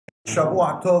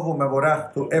Shavua Tov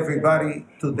u'mevorach to everybody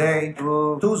today,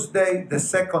 Tuesday, the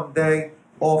second day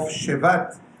of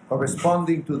Shevat,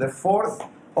 corresponding to the 4th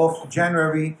of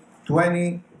January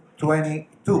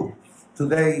 2022.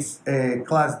 Today's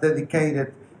class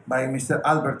dedicated by Mr.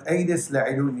 Albert Aides,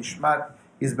 Le'ilui Nishmat,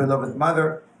 his beloved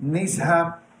mother,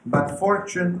 Nizha, Bat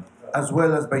Fortune, as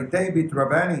well as by David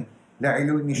Rabani,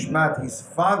 Le'ilui Nishmat, his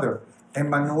father,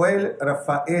 Emmanuel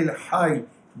Rafael Hai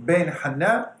Ben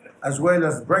Hannah, as well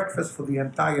as breakfast for the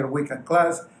entire weekend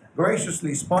class,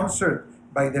 graciously sponsored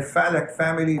by the Falak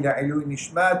family, Le'ilui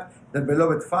Nishmat, the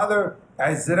beloved father,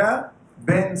 Ezra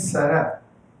Ben Sara,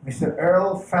 Mr.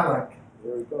 Earl Falak,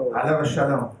 Alav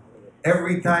Shalom.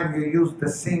 Every time you use the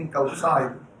sink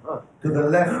outside, to the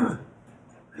left,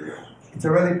 it's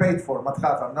already paid for,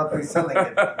 Matzah, I'm not reselling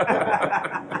it.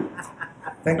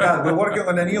 Thank God, we're working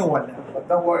on a new one now, but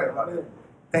don't worry about it.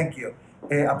 Thank you.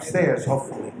 Upstairs,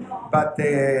 hopefully. But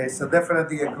so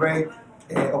definitely a great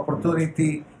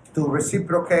opportunity to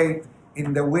reciprocate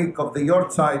in the week of the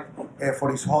Yortzeit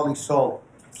for his holy soul.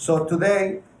 So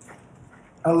today,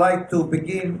 I'd like to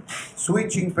begin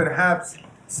switching perhaps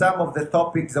some of the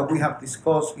topics that we have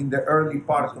discussed in the early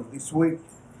part of this week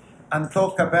and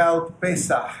talk about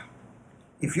Pesach.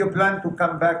 If you plan to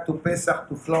come back to Pesach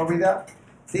to Florida,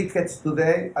 tickets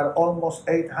today are almost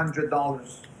 $800.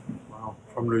 Wow.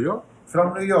 From New York?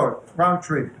 From New York, round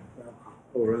trip.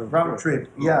 Oh, really? Round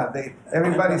trip, yeah.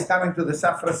 Everybody's coming to the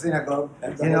Safra Synagogue.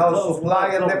 You know, supply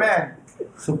and demand.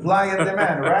 Supply and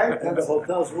demand, right? And the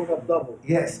hotels went up double.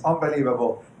 Yes,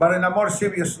 unbelievable. But on a more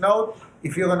serious note,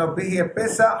 if you're going to be here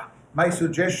Pesach, my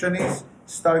suggestion is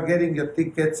start getting your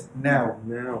tickets now.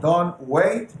 Don't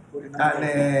wait.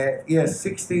 And yes,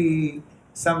 60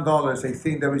 some dollars. I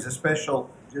think there is a special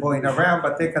going around,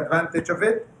 but take advantage of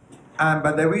it.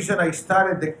 But the reason I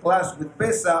started the class with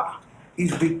Pesach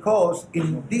is because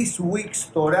in this week's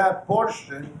Torah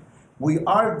portion, we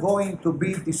are going to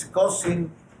be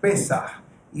discussing Pesach.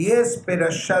 Yes,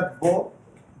 Perashat Bo,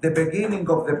 the beginning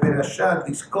of the Perashat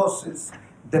discusses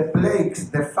the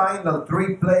plagues, the final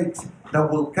 3 plagues that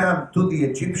will come to the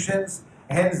Egyptians,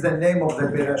 hence the name of the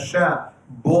Perashat,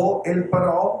 Bo El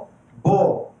Paro.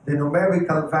 Bo, the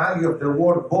numerical value of the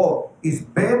word Bo is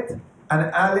Bet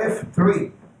and Aleph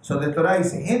 3. So the Torah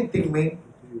is hinting me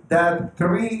that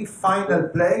 3 final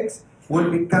plagues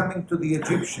will be coming to the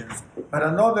Egyptians. But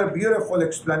another beautiful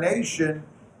explanation,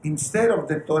 instead of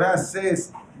the Torah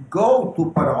says, go to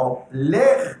Paro,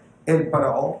 Lech el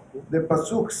Paro, the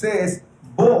Pasuk says,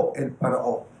 Bo el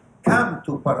Paro, come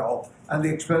to Paro. And the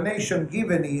explanation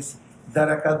given is that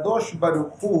HaKadosh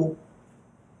Baruch Hu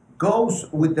goes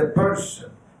with the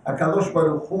person. HaKadosh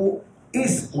Baruch Hu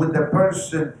is with the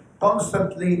person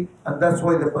constantly, and that's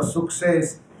why the Pasuk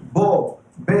says, Bo,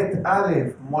 Bet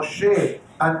Aleph, Moshe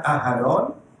and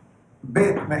Aharon,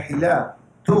 Bet Mehila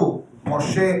to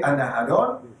Moshe and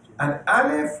Aharon, and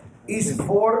Aleph is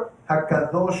for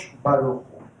HaKadosh Baruch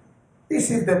Hu.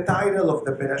 This is the title of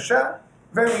the Perashah,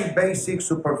 very basic,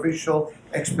 superficial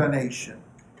explanation.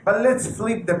 But let's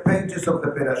flip the pages of the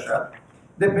Perashah.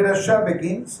 The Perashah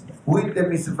begins with the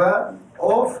mitzvah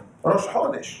of Rosh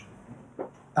Chodesh.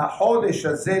 HaChodesh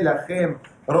Hazeh Lachem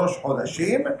Rosh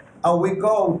Chodashim, and we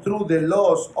go through the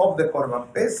laws of the Korban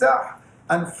Pesach,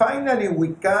 and finally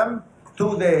we come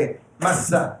to the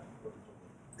Matzah,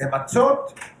 the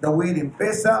Matzot that we eat in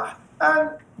Pesach,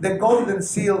 and the golden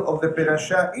seal of the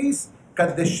Perashah is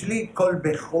Kadeshli Kol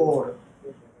Bechor.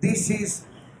 This is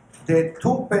the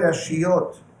 2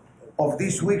 Perashiot of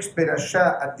this week's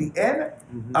Perashah at the end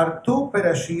are 2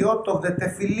 Perashiot of the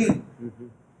Tefillin.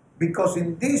 Because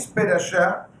in this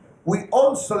Perashah, we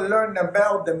also learn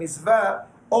about the mitzvah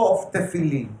of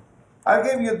Tefillin. I'll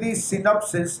give you this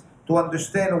synopsis to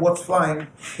understand what's flying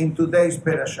in today's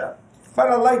Perashah. But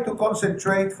I'd like to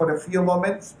concentrate for a few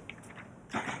moments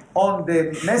on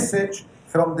the message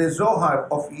from the Zohar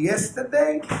of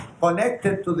yesterday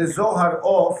connected to the Zohar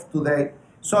of today.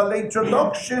 So the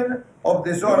introduction of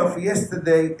the Zohar of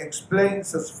yesterday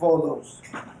explains as follows.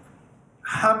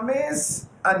 Hametz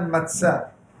and Matzah,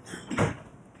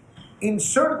 in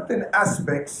certain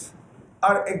aspects,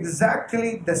 are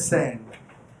exactly the same.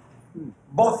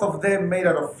 Both of them made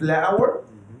out of flour.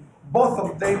 Both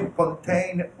of them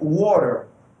contain water.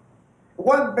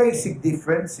 One basic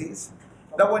difference is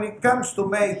that when it comes to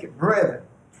make bread,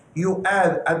 you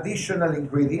add additional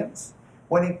ingredients.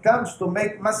 When it comes to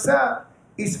make matzah,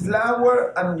 it's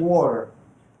flour and water.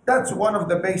 That's one of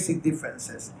the basic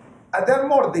differences. And there are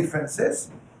more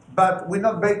differences, but we're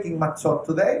not baking matzot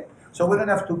today, so we don't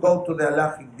have to go to the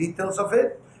halachic details of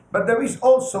it. But there is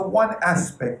also one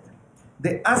aspect,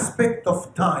 the aspect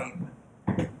of time.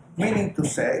 Meaning to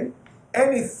say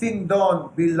Anything done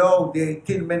below the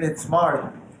 18 minutes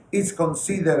mark is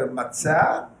considered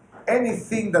matzah.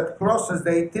 Anything that crosses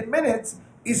the 18 minutes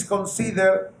is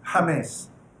considered hames.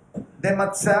 The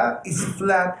matzah is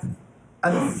flat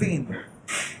and thin.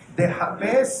 The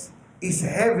hames is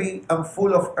heavy and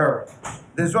full of earth.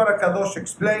 The Zohar Kadosh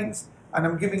explains, and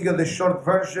I'm giving you the short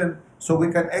version so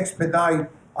we can expedite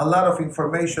a lot of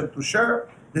information to share.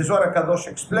 The Zohar Kadosh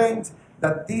explains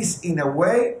that this, in a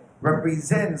way,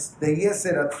 represents the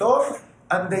Yeser HaTov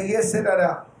and the Yeser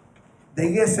Hara. The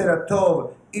Yeser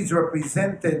HaTov is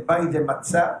represented by the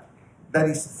matzah, that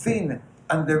is thin,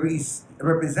 and there is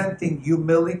representing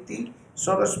humility,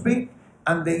 so to speak,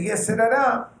 and the Yeser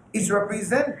Hara is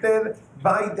represented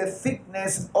by the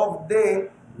thickness of the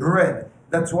bread.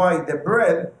 That's why the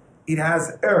bread, it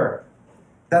has air.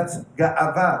 That's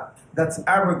ga'ava, that's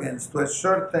arrogance to a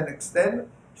certain extent.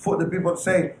 For the people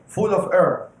say, full of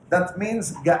air. That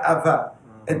means ga'ava,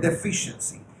 a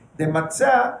deficiency. The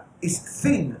matzah is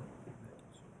thin,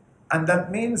 and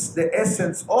that means the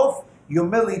essence of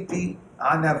humility,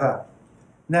 anava.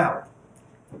 Now,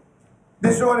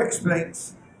 the Zohar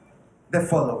explains the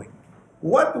following.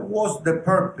 What was the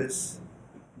purpose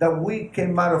that we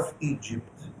came out of Egypt?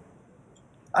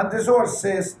 And the Zohar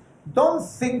says, don't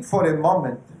think for a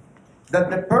moment that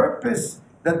the purpose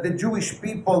that the Jewish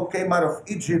people came out of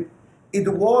Egypt, it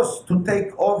was to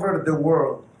take over the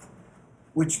world,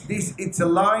 which it's a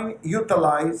line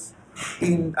utilized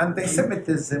in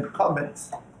anti-Semitism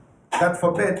comments, God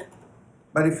forbid.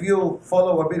 But if you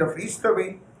follow a bit of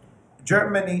history,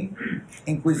 Germany,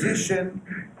 Inquisition,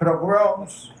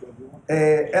 pogroms,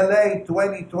 LA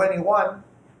 2021,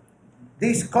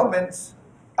 these comments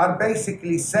are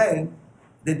basically saying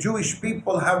the Jewish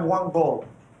people have one goal: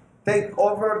 take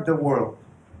over the world.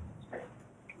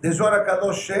 The Zohar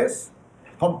Kadosh says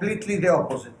completely the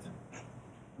opposite.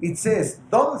 It says,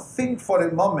 don't think for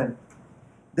a moment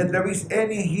that there is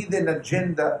any hidden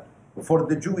agenda for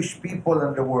the Jewish people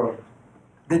and the world.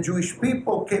 The Jewish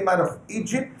people came out of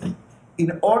Egypt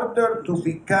in order to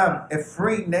become a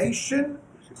free nation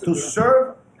to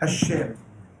serve Hashem.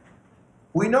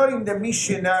 We're not in the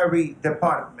missionary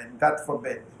department, God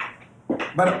forbid.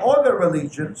 But other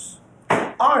religions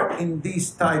are in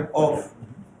this type of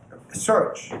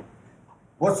search.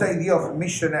 What's the idea of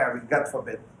missionary, God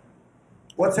forbid?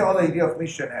 What's the whole idea of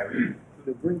missionary?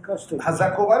 To bring customers.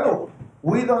 Hazaku Baruch.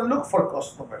 We don't look for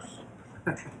customers.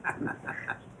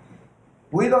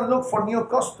 We don't look for new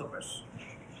customers.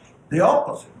 The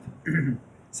opposite.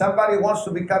 Somebody wants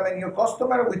to become a new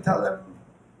customer, we tell them,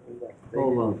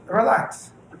 Hold on.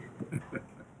 relax.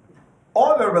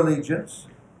 Other religions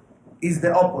is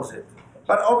the opposite.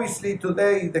 But obviously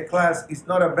today the class is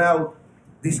not about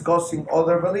discussing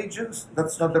other religions.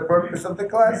 That's not the purpose of the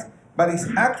class. But it's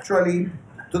actually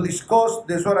to discuss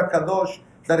the Zohar Kadosh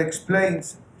that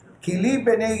explains, Kili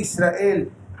Bnei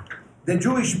Israel, the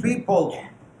Jewish people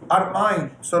are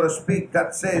mine, so to speak.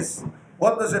 God says,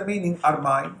 what does it mean are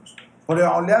mine? For the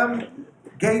Olam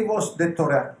gave us the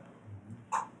Torah.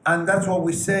 And that's what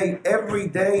we say every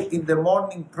day in the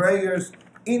morning prayers,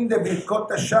 in the Birkot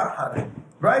HaShachar,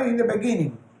 right in the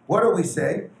beginning. What do we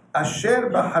say? Asher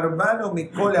b'harbanu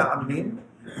mikol ha'amim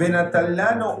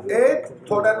v'natallanu et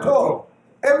Torato.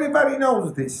 Everybody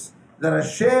knows this, that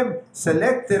Hashem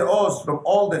selected us from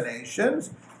all the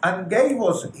nations and gave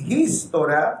us His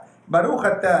Torah. Baruch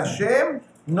atah Hashem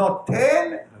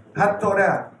noten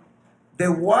haTorah,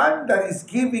 the one that is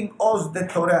giving us the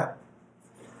Torah.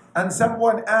 And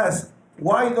someone asked,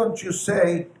 why don't you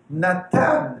say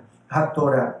Natan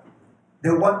haTorah,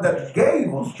 the one that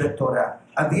gave us the Torah?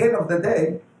 At the end of the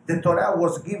day, the Torah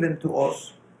was given to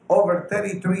us over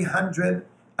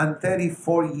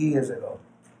 3,334 years ago.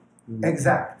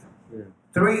 Exact.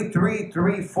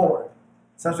 3334.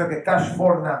 Sounds like a cash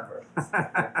 4 number.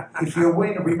 If you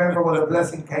win, remember where the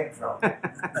blessing came from.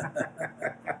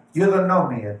 You don't know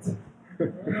me yet.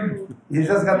 You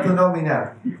just got to know me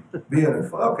now.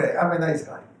 Beautiful. Okay, I'm a nice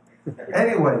guy.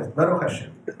 Anyways, Baruch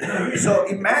Hashem. So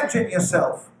imagine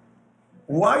yourself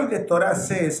why the Torah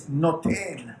says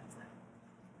noten.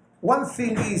 One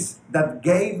thing is that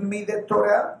gave me the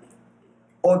Torah,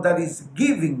 or that is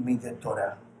giving me the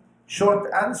Torah. Short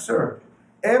answer,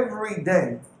 every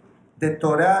day the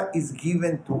Torah is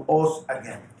given to us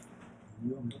again.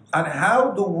 And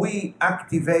how do we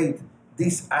activate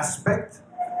this aspect?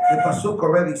 The Pasuk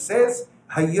already says,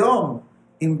 Hayom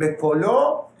im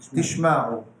bekolo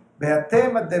tishma'u.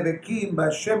 Ve'atem advekim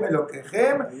b'Hashem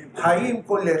Elokechem, hayim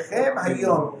kulechem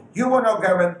hayom. You want to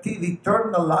guarantee the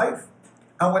eternal life?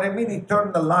 And when I mean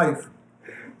eternal life,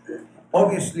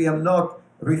 obviously I'm not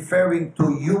referring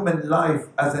to human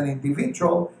life as an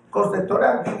individual. because the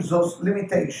Torah gives us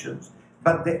limitations.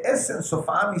 But the essence of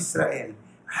Am Israel,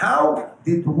 how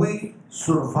did we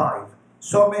survive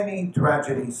so many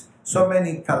tragedies, so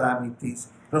many calamities,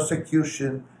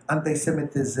 persecution,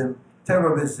 anti-Semitism,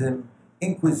 terrorism,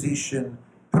 inquisition,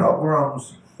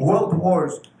 pogroms, world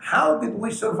wars? How did we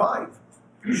survive?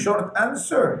 Short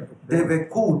answer,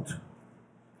 devekut.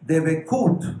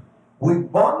 Devekut. We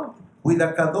bond with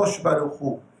the Kadosh Baruch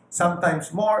Hu.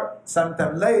 Sometimes more,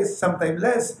 sometimes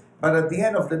less, but at the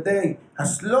end of the day,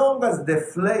 as long as the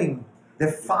flame, the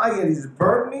fire is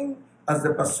burning, as the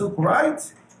Pasuk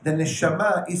writes, the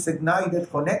Neshama is ignited,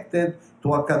 connected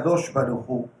to a Kadosh Baruch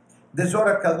Hu. The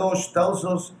Zohar Kadosh tells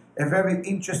us a very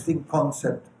interesting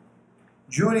concept.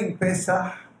 During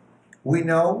Pesach, we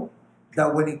know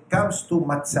that when it comes to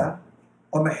Matzah,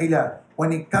 or Mehillah,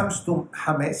 when it comes to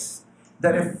Hametz,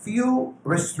 there are a few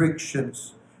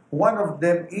restrictions. One of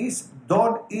them is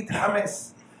don't eat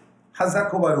Hametz.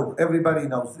 Hazak Baruch, everybody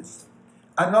knows this.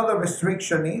 Another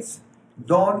restriction is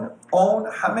don't own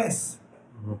Hametz.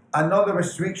 Another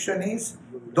restriction is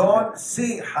don't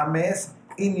see Hametz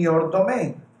in your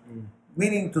domain.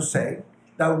 Meaning to say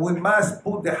that we must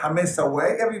put the Hametz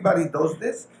away. Everybody does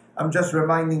this. I'm just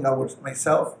reminding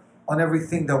myself on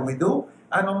everything that we do.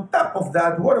 And on top of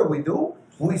that, what do?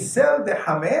 We sell the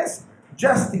Hametz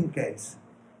just in case.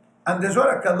 And the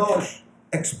Zohar Kadosh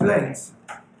explains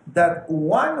that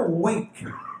 1 week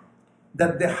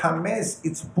that the Hametz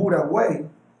is put away,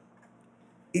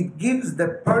 it gives the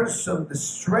person the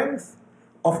strength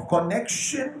of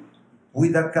connection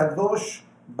with the Kadosh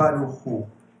Baruch Hu.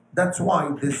 That's why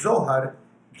the Zohar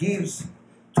gives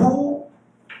 2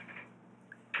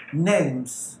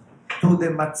 names to the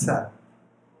Matzah.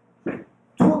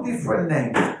 2 different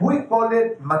names. We call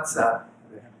it Matzah.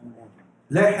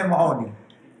 Lechem Oni.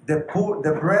 The poor,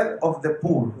 the bread of the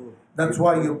poor. That's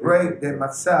why you break the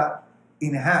matzah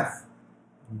in half.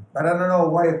 But I don't know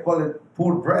why you call it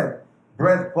poor bread.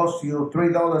 Bread costs you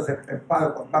 $3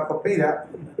 a pack of pita,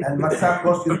 and matzah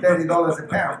costs you $30 a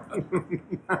pound.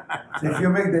 So if you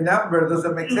make the number, it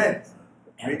doesn't make sense.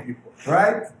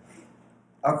 Right?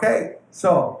 Okay,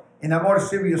 so in a more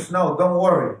serious note, don't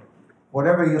worry.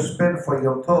 Whatever you spend for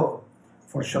Yom Tov,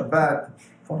 for Shabbat,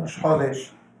 for Rosh Chodesh,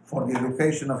 for the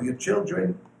education of your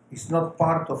children, is not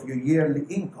part of your yearly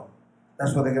income.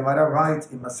 That's what the Gemara writes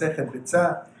in Masechet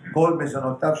Bitzah, Kol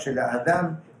mezonotav shel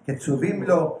ha'adam ketzuvim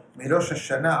lo mirosh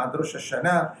hashana ad rosh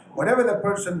hashana. Whatever the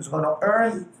person is going to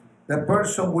earn, the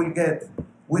person will get,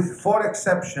 with 4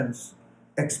 exceptions: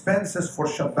 expenses for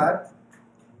Shabbat,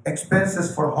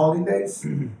 expenses for holidays,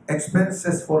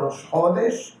 expenses for Rosh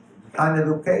Chodesh, and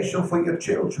education for your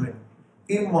children.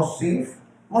 In Mosif,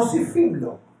 Mosifim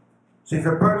lo. So if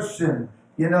a person,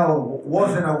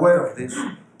 wasn't aware of this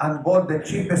and bought the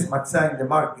cheapest matzah in the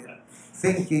market,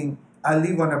 thinking I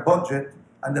live on a budget,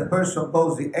 and the person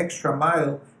goes the extra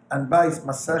mile and buys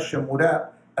matzah shemura,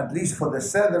 at least for the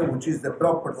seder, which is the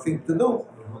proper thing to do,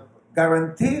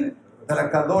 guaranteed that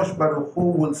HaKadosh Baruch Hu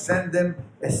will send them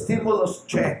a stimulus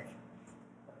check.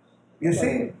 You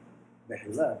see?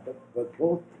 But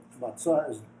both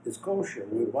matzah is kosher.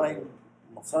 We're buying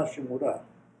matzah shemura.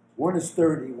 One is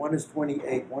 30, one is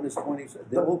 28, one is 20.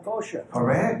 They're all kosher.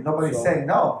 Correct. Nobody's saying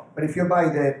no. But if you buy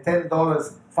the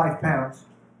 $10, 5 pounds,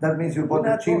 that means you bought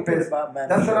the cheapest.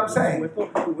 That's what I'm saying.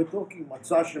 We're talking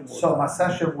matzah shemura. So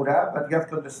matzah shemura, but you have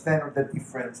to understand the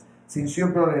difference. Since you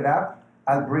brought it up,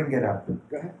 I'll bring it up.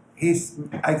 Go ahead.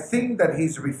 I think that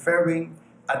he's referring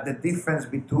at the difference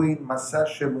between matzah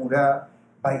shemura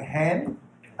by hand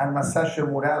and matzah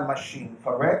shemura machine.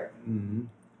 Correct? Mm-hmm.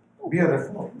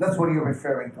 Beautiful. That's what you're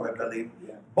referring to, I believe.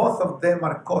 Yeah. Both of them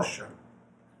are kosher.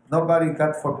 Nobody,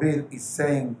 God forbid, is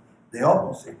saying the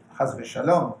opposite. Chas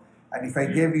v'shalom. And if I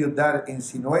gave you that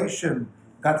insinuation,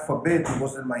 God forbid, it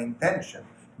wasn't my intention.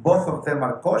 Both of them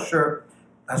are kosher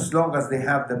as long as they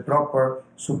have the proper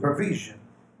supervision.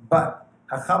 But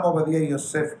Hacham Obadiah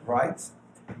Yosef writes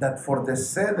that for the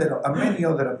seder, and many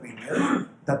other opinions,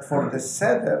 that for the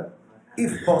seder,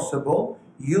 if possible,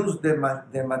 use the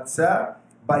matzah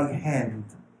by hand.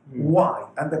 Why?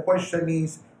 And the question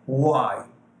is, why?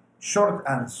 Short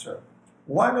answer.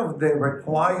 One of the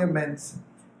requirements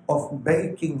of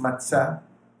baking matzah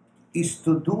is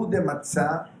to do the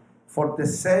matzah for the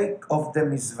sake of the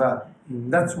mitzvah.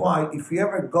 That's why if you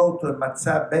ever go to a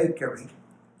matzah bakery,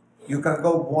 you can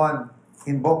go one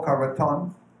in Boca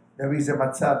Raton. There is a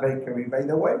matzah bakery, by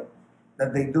the way,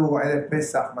 that they do Erev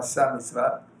Pesach matzah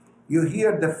mitzvah. You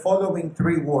hear the following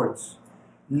 3 words: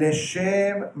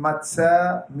 Leshem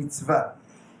matzah mitzvah.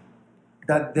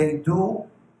 That they do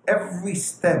every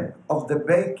step of the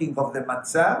baking of the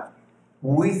matzah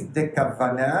with the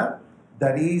kavanah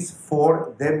that is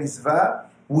for the mitzvah,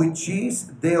 which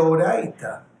is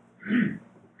deoraita.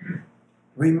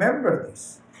 Remember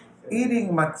this. Eating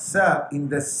matzah in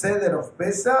the Seder of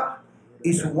Pesach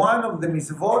is one of the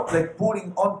mitzvot, like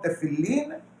putting on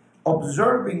tefillin,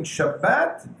 observing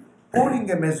Shabbat, putting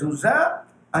a mezuzah,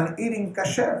 and eating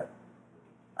kasher.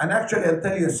 And actually, I'll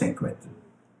tell you a secret.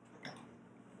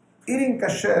 Eating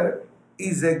kasher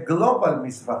is a global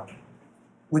mitzvah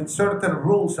with certain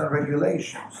rules and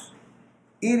regulations.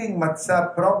 Eating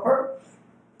matzah proper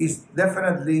is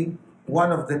definitely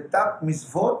one of the top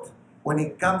mitzvot when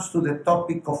it comes to the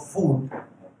topic of food.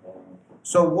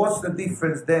 So what's the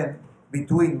difference then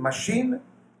between machine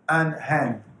and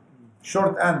hand?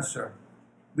 Short answer,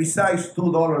 besides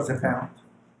 $2 a pound,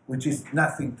 which is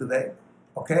nothing today,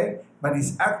 okay? But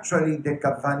it's actually the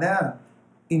kavanah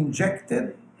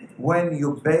injected when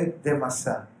you bake the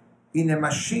matzah. In a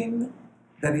machine,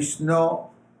 there is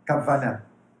no kavanah.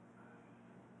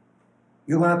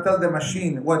 You're going to tell the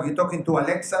machine, what, you're talking to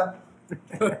Alexa?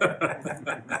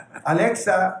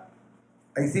 Alexa,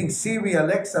 I think Siri,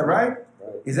 Alexa, right?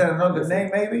 Is that another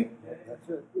name maybe? That's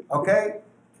it. Okay?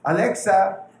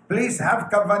 Alexa, please have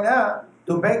kavanah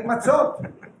to bake matzot.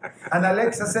 And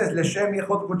Alexa says, Leshem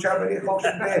yichud kucha v'yichok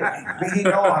shebeh v'hi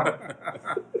noam.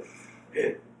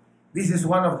 This is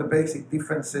one of the basic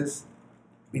differences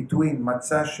between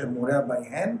matzah shemura by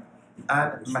hand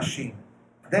and machine.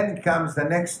 Then comes the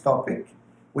next topic,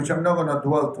 which I'm not going to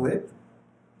dwell to it,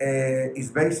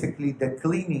 is basically the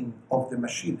cleaning of the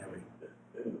machinery.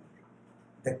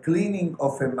 The cleaning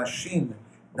of a machine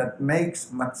that makes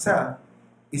matzah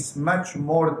is much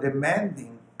more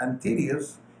demanding and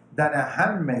tedious than a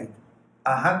handmade.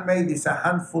 A handmade is a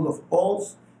handful of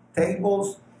bowls,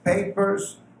 tables,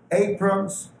 papers,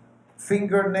 aprons,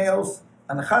 fingernails,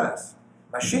 and chalas.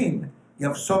 Machine, you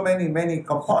have so many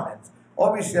components.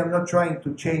 Obviously, I'm not trying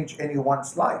to change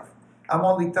anyone's life. I'm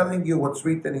only telling you what's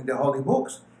written in the holy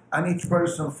books, and each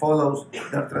person follows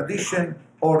their tradition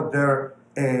or their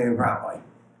rabbi.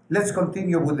 Let's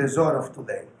continue with the Zohar of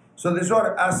today. So the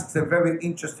Zohar asks a very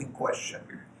interesting question.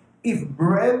 If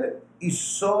bread is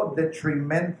so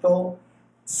detrimental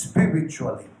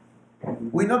spiritually,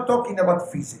 we're not talking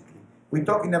about physically. We're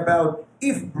talking about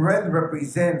if bread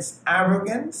represents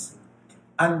arrogance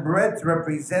and bread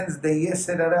represents the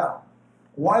Yetzer Hara,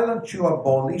 why don't you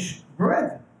abolish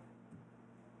bread?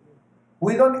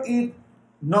 We don't eat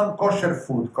non-kosher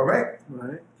food, correct?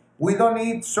 Right. We don't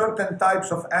eat certain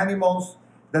types of animals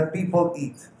that people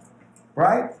eat,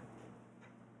 right?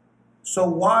 So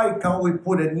why can't we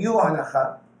put a new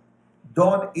halacha?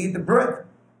 Don't eat bread.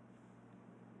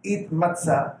 Eat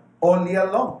matzah only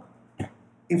alone.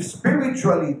 If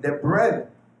spiritually the bread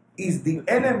is the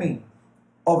enemy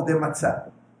of the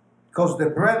matzah, because the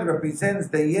bread represents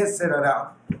the Yetzer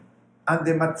Hara and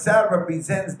the matzah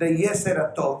represents the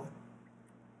Yetzer Tov,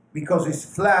 because it's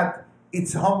flat,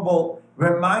 it's humble,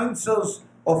 reminds us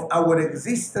of our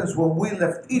existence when we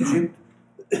left Egypt.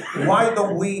 Why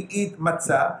don't we eat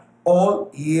matzah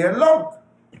all year long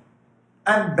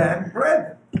and ban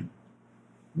bread?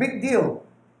 Big deal.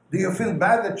 Do you feel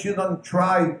bad that you don't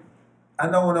try? I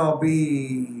don't want to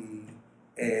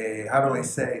be, how do I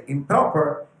say,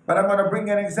 improper, but I'm going to bring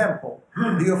an example.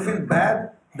 Do you feel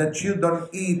bad that you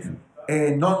don't eat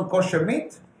non-kosher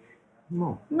meat?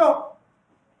 No. No.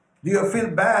 Do you feel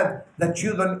bad that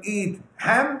you don't eat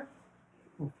ham?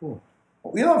 You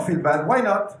don't feel bad. Why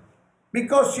not?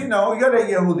 Because, you know, you're a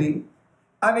Yehudi,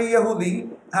 and a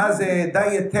Yehudi has a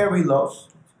dietary laws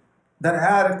that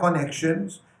have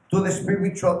connections to the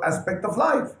spiritual aspect of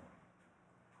life.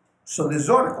 So the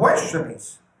Zohar question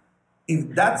is,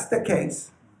 if that's the case,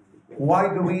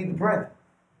 why do we eat bread?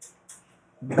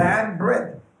 Ban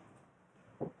bread.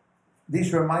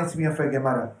 This reminds me of a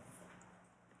Gemara.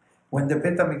 When the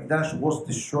Bet HaMikdash was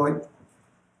destroyed,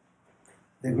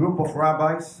 the group of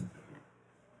rabbis,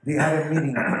 they had a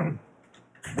meeting.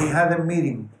 They had a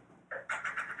meeting.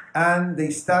 And they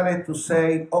started to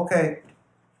say, okay,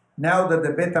 now that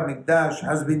the Bet HaMikdash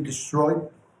has been destroyed,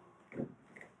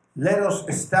 let us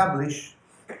establish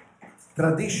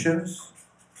traditions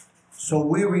so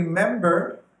we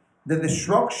remember the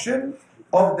destruction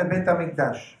of the Bet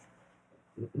HaMikdash.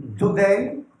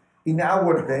 Today, in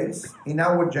our days, in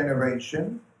our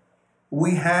generation,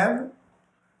 we have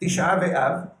Tisha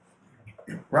B'Av,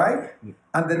 right?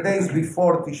 And the days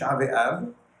before Tisha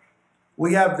B'Av,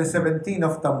 we have the 17th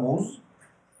of Tammuz,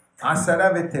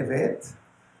 Asara v'Tevet.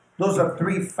 Those are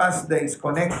 3 fast days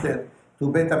connected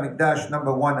to Bet HaMikdash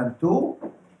number 1 and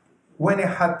 2. When a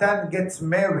Hatan gets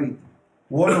married,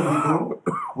 what do?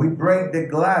 We break the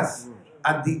glass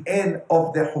at the end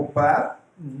of the chuppah,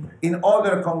 In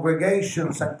other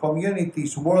congregations and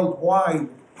communities worldwide,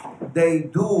 they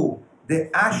do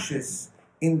the ashes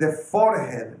in the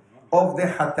forehead of the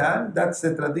Hatan. That's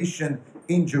the tradition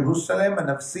in Jerusalem, and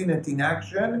I've seen it in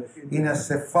action in a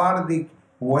Sephardic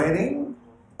wedding.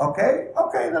 Okay,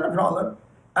 not a problem.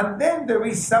 And then there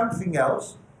is something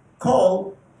else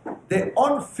called the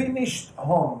unfinished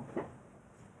home.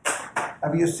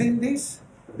 Have you seen this?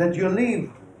 That you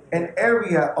leave an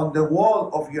area on the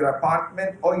wall of your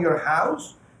apartment or your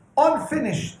house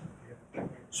unfinished.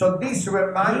 So this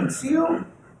reminds you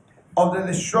of the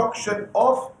destruction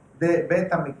of the Bet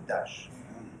HaMikdash.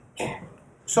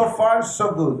 So far,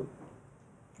 so good.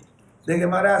 The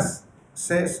Gemara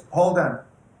says, hold on.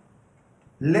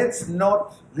 Let's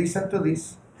not, listen to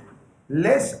this,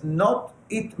 let's not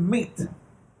eat meat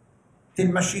till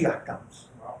Mashiach comes.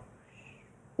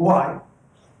 Why?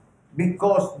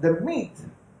 Because the meat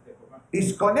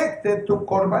is connected to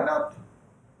korbanot.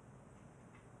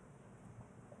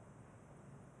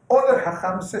 Other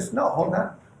Hacham says, no, hold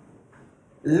on.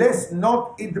 Let's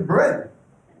not eat bread,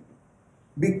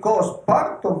 because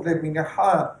part of the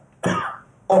mincha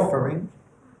offering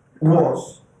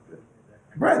was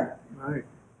bread. Right.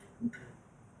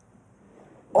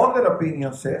 Other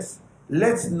opinion says,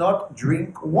 let's not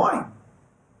drink wine,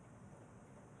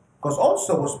 because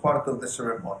also was part of the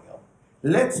ceremonial.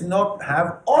 Let's not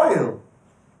have oil,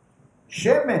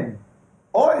 shemen,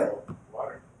 oil,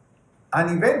 water.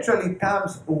 And eventually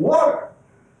comes water,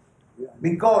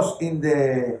 because in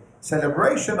the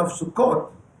celebration of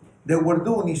Sukkot, they will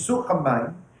do nisuch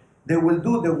hamayim, they will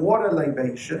do the water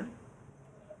libation,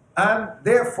 and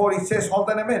therefore it says, hold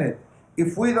on a minute,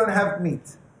 if we don't have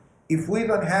meat, if we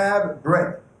don't have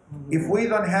bread, if we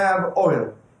don't have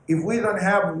oil, if we don't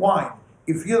have wine,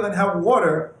 if you don't have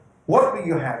water, what do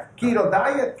you have? Keto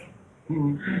diet?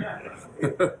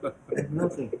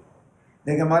 Nothing.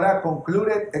 The Gemara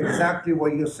concluded exactly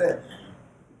what you said.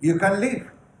 You can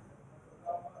live.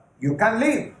 You can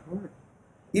live.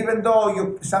 Even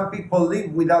though some people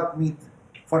live without meat,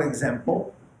 for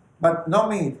example, but no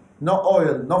meat, no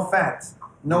oil, no fats,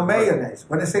 no mayonnaise.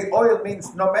 When I say oil,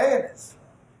 means no mayonnaise.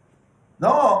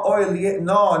 No oil,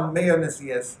 no mayonnaise,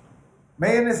 yes.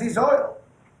 Mayonnaise is oil.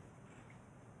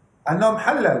 And no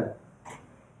halal.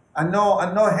 And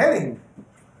no herring.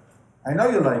 I know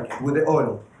you like it with the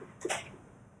oil.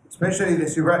 Especially the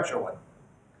sriracha one.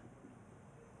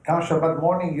 Come Shabbat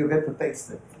morning, you get to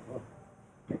taste it.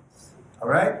 All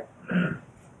right?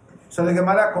 So the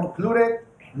Gemara concluded,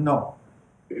 no.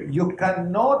 You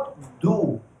cannot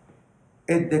do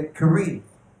a decree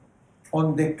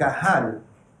on the kahal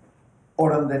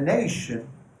or on the nation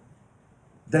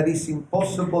that is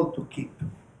impossible to keep.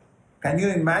 Can you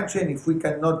imagine if we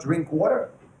cannot drink water?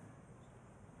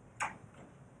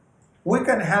 We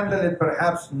can handle it,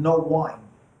 perhaps no wine.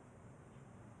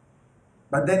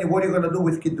 But then what are you going to do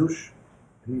with Kiddush?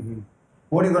 Mm-hmm.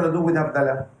 What are you going to do with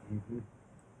Havdalah? Mm-hmm.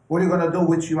 What are you going to do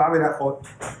with Shiva Berachot?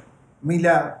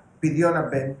 Milah, Pidyon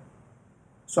Ben?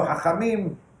 So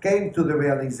Hachamim came to the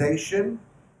realization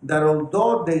that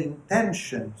although the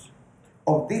intentions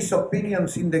of these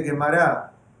opinions in the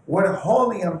Gemara were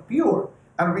holy and pure,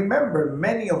 and remember,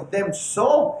 many of them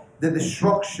saw the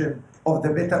destruction of the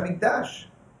Bet HaMikdash.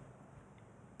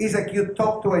 It's like you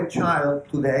talk to a child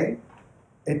today,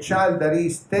 a child that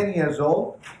is 10 years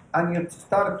old, and you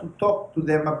start to talk to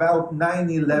them about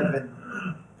 9/11.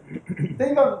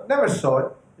 They never saw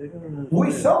it.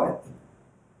 We saw it.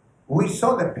 We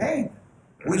saw the pain.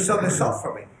 We saw the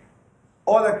suffering.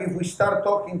 Or like if we start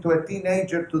talking to a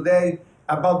teenager today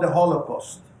about the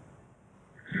Holocaust.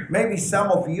 Maybe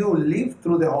some of you lived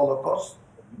through the Holocaust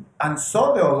and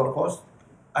saw the Holocaust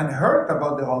and heard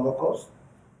about the Holocaust.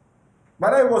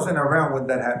 But I wasn't around when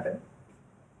that happened.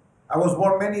 I was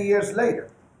born many years later.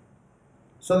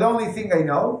 So the only thing I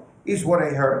know is what I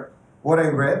heard, what I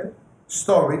read,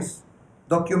 stories,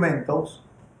 documentals,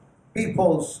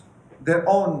 their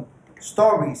own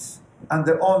stories and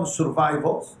their own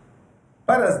survivals.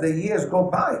 But as the years go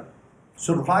by,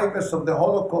 survivors of the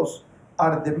Holocaust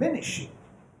are diminishing.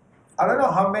 I don't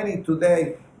know how many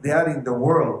today there are in the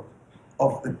world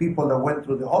of the people that went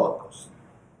through the Holocaust.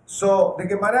 So the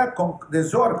Gemara, the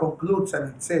Zohar concludes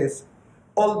and it says,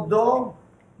 although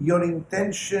your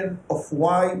intention of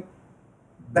why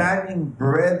banning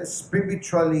bread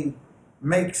spiritually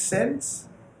makes sense,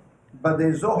 but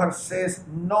the Zohar says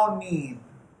no need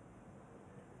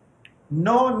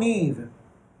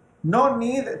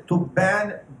to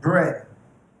ban bread.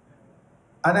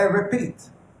 And I repeat,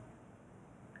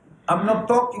 I'm not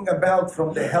talking about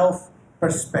from the health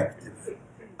perspective.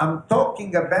 I'm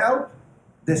talking about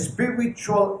the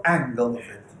spiritual angle of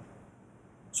it.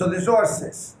 So the Zohar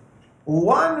says,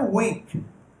 1 week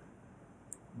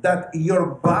that your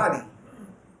body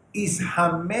is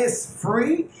hames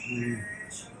free,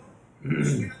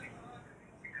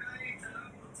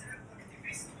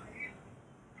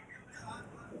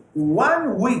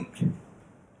 1 week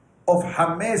of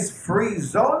hames free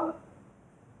zone,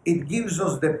 it gives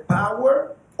us the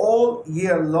power all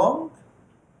year long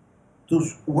to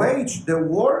wage the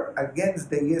war against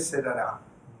the Yetzer Hara.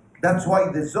 That's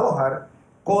why the Zohar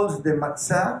calls the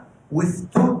matzah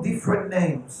with 2 different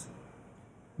names.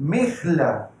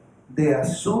 Michla de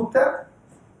Asuta,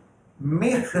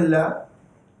 Michla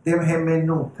de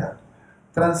Hemenuta.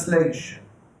 Translation.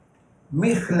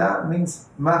 Michla means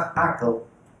ma'akal,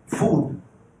 food.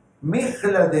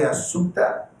 Michla de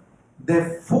Asuta,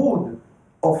 the food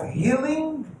of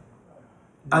healing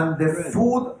and the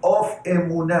food of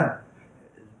emunah.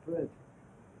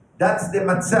 That's the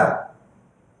matzah.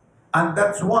 And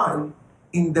that's why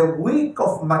in the week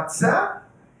of matzah,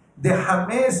 the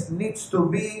hames needs to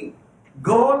be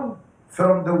gone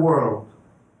from the world,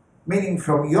 meaning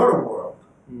from your world.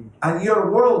 And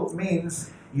your world means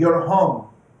your home.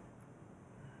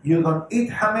 You don't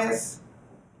eat hames,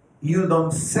 you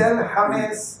don't sell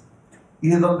hames,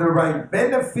 you don't derive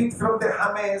benefit from the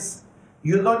hames,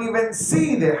 you don't even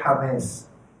see the hames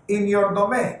in your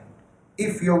domain.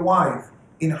 If your wife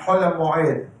in Hol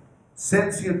HaMoed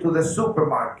sends you to the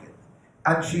supermarket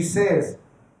and she says,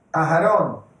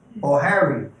 Aharon or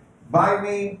Harry, buy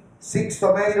me 6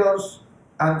 tomatoes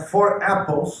and 4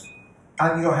 apples,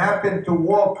 and you happen to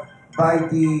walk by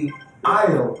the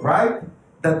aisle, right?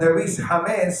 That there is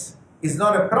hames, is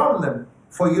not a problem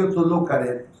for you to look at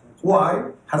it.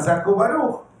 Why? Hazaku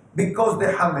Baruch. Because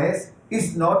the hames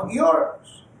is not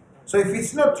yours. So if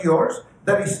it's not yours,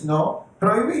 there is no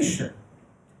prohibition.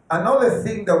 Another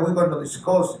thing that we're going to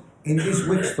discuss in this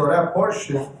week's Torah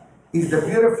portion is the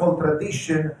beautiful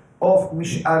tradition of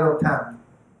Mish'arotam.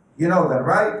 You know that,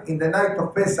 right? In the night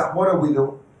of Pesach, what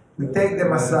do? We take the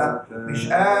Matzah,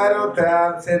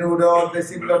 Mish'arotam, Serurot,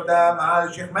 Vesiblotam, Al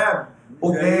Shechmam,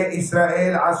 Ute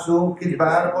Israel Asu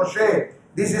Kidbar Moshe.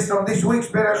 This is from this week's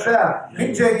parasha.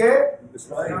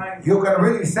 You can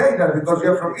really say that because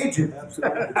you're from Egypt.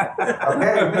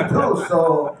 Okay, me too.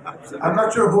 So I'm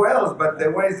not sure who else, but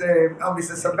where is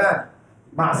Mr. Saban?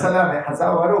 Ma'asalame,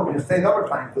 Hazal Baruch. You stayed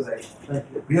overtime today.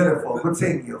 Beautiful. Good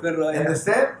seeing you.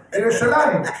 Understand?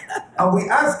 Yerushalayim. And we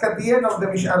ask at the end of the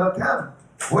Mish'arotam,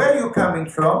 where are you coming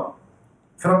from?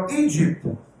 From Egypt.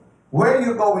 Where are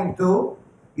you going to?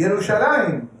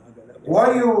 Yerushalayim. What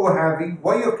are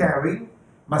you carrying?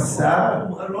 Matzah,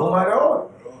 umarot.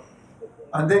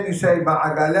 And then you say,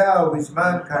 Ma'agala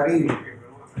Bizman Karim.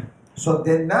 So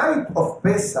the night of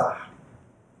Pesach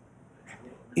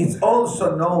is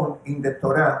also known in the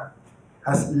Torah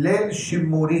as Leil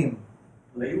Shimurim,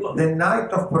 the night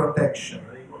of protection.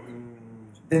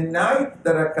 The night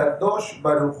that HaKadosh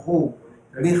Baruch Hu,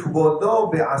 Bichbodo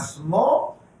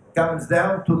Be'asmo, comes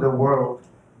down to the world.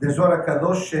 The Zohar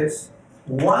HaKadosh says,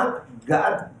 what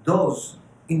God does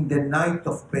in the night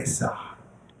of Pesach.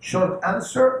 Short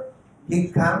answer, He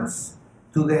comes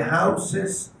to the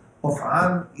houses of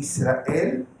Am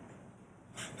Israel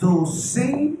to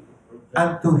see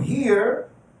and to hear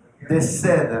the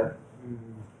Seder.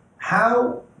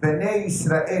 How Bnei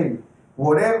Israel,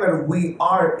 wherever we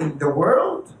are in the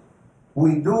world,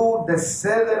 we do the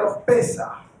Seder of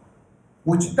Pesach,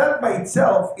 which that by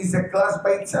itself is a class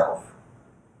by itself.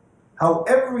 How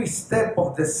every step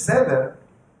of the Seder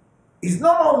is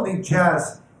not only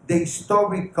just the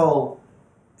historical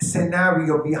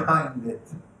scenario behind it,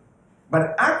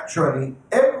 but actually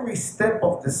every step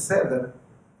of the Seder,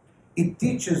 it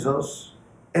teaches us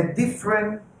a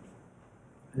different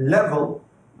level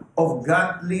of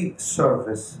godly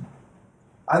service.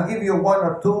 I'll give you 1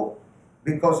 or 2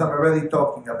 because I'm already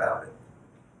talking about it.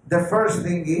 The first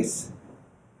thing is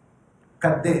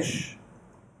Kaddish.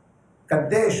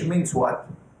 Kaddish means what?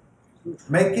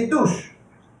 Make Kiddush.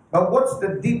 But what's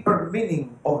the deeper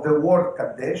meaning of the word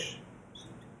Kaddish?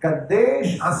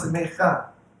 Kaddish Asmecha.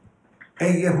 A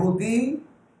Yehudi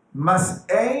must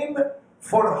aim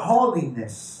for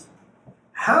holiness.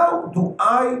 How do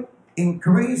I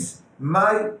increase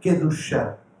my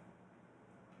Kedusha?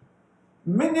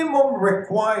 Minimum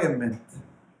requirement,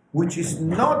 which is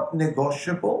not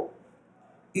negotiable,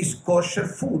 is kosher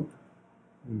food.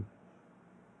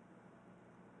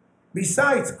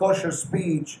 Besides kosher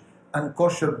speech and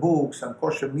kosher books and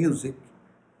kosher music,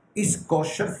 is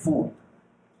kosher food.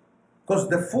 Because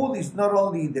the food is not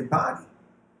only the body.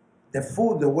 The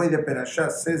food, the way the parasha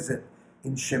says it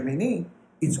in Shemini,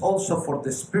 it's also for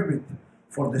the spirit,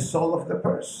 for the soul of the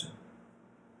person.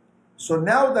 So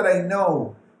now that I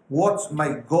know what's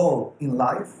my goal in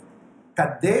life?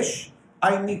 Kadesh,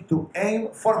 I need to aim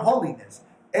for holiness.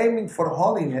 Aiming for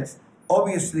holiness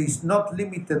obviously is not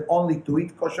limited only to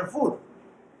eat kosher food.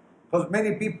 Because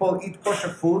many people eat kosher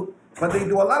food, but they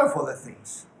do a lot of other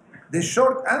things. The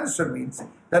short answer means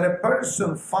that a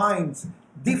person finds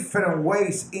different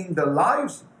ways in their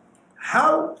lives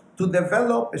how to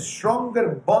develop a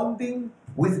stronger bonding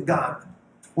with God,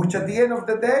 which at the end of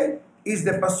the day is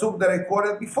the pasuk that I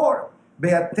quoted before.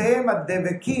 Be'atem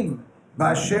ad-devekim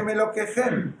v'Hashem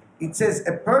Elokechem. It says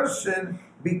a person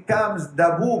becomes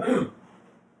dabuk.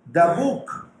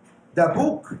 Dabuk.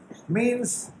 Dabuk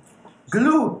means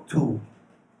glued to.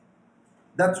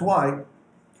 That's why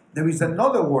there is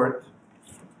another word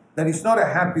that is not a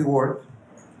happy word.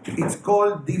 It's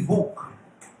called dibuk.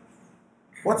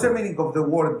 What's the meaning of the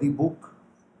word dibuk?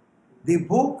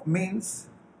 Dibuk means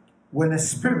when a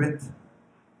spirit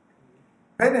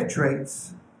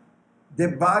penetrates the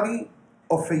body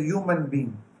of a human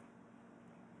being,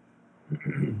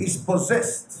 is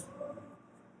possessed.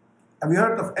 Have you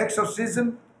heard of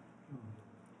exorcism?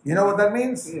 You know what that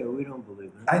means? Yeah, we don't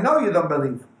believe it. I know you don't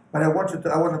believe, but I want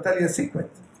to tell you a secret.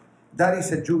 That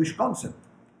is a Jewish concept.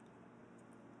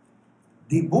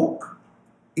 The book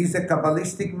is a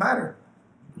Kabbalistic matter.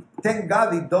 Thank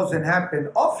God it doesn't happen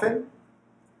often,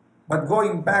 but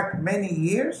going back many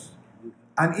years,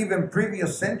 and even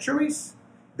previous centuries,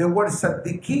 there were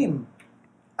Tzaddikim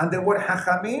and there were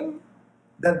Hachamim,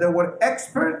 that there were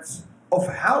experts of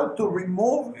how to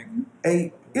remove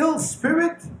a ill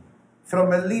spirit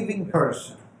from a living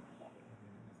person.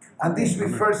 And this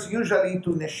refers usually to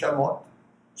neshamot,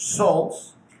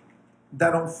 souls,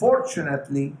 that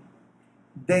unfortunately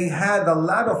they had a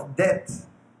lot of debt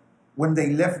when they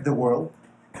left the world.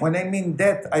 When I mean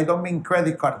debt, I don't mean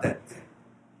credit card debt,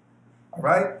 all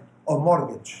right, or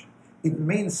mortgage. It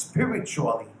means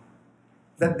spiritually,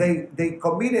 that they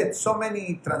committed so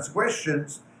many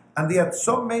transgressions and they had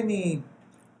so many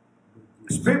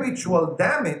spiritual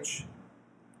damage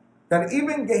that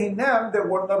even Gehinnom, they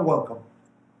were not welcome.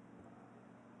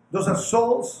 Those are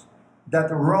souls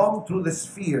that roam through the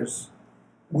spheres.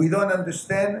 We don't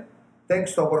understand,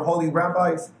 thanks to our holy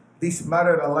rabbis, this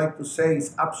matter, I like to say,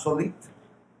 is obsolete.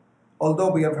 Although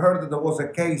we have heard that there was a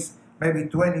case maybe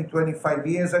 20, 25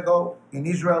 years ago in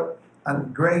Israel,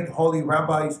 and great holy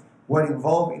rabbis were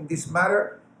involved in this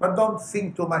matter, but don't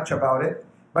think too much about it.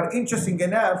 But interesting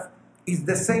enough, is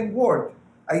the same word.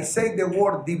 I say the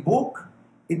word dibuk,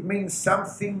 it means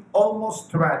something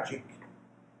almost tragic.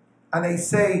 And I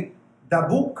say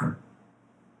dabuk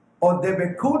or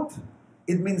debekut,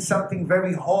 it means something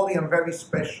very holy and very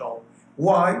special.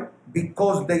 Why?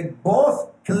 Because they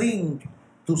both cling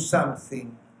to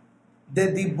something. The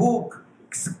dibuk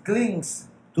clings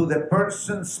to the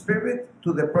person's spirit,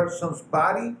 to the person's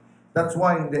body. That's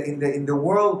why in the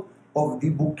world of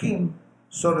dibukim,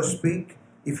 so to speak,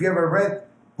 if you ever read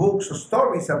books or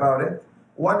stories about it,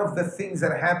 one of the things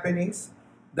that happen is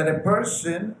that a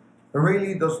person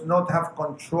really does not have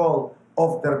control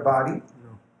of their body,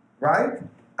 right?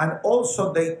 And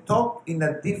also they talk in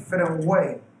a different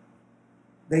way.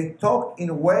 They talk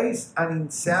in ways and in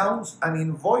sounds and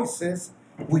in voices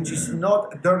which is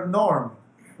not their norm.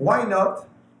 Why not?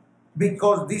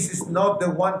 Because this is not the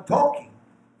one talking.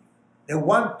 The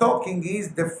one talking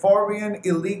is the foreign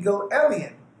illegal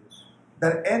alien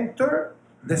that enter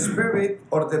the spirit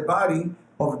or the body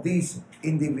of this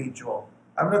individual.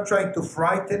 I'm not trying to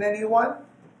frighten anyone.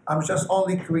 I'm just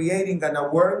only creating an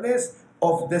awareness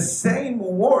of the same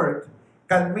word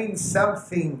can mean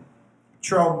something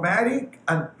traumatic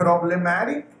and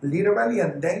problematic, literally,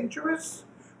 and dangerous,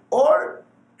 or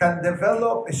can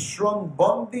develop a strong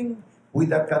bonding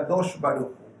with a Kadosh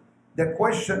Baruch Hu. The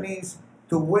question is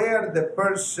to where the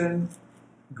person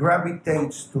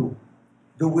gravitates to.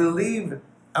 Do we live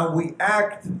and we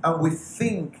act and we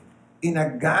think in a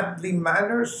godly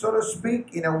manner, so to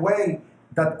speak, in a way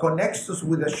that connects us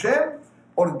with Hashem,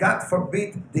 or God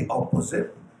forbid, the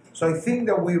opposite? So I think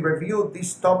that we reviewed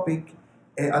this topic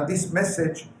and this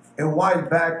message a while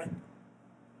back,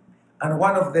 and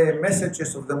one of the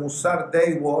messages of the Musar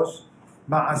Day was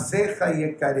Ma'asecha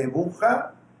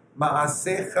yekarebucha,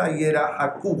 Ma'asecha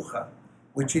yerahakucha,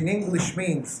 which in English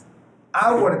means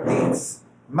our deeds,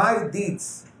 my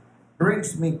deeds,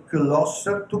 brings me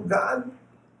closer to God,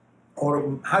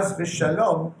 or has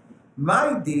v'shalom,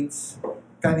 my deeds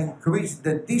can increase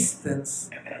the distance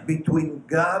between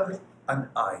God and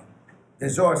I. The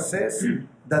Zohar says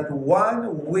that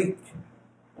 1 week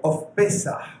of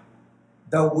Pesach,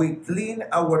 that we clean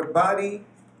our body,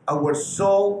 our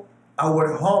soul,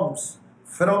 our homes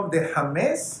from the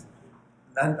Hames,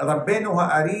 and Rabbeinu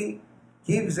Ha'ari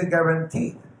gives a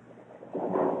guarantee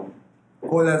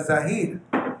Kol hazahir,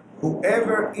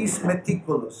 whoever is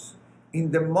meticulous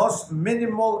in the most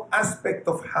minimal aspect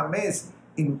of Hametz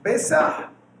in Pesach,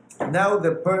 now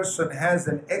the person has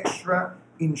an extra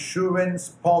insurance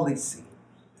policy.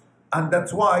 And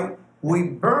that's why we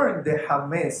burn the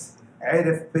Hametz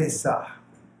Erev Pesach.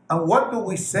 And what do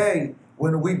we say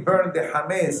when we burn the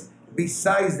Hametz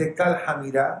besides the Kal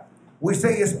Hamira? We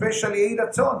say especially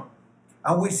Eiratzon.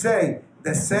 And we say,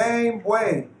 the same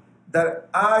way that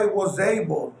I was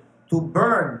able to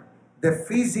burn the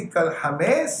physical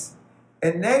Hametz,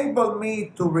 enable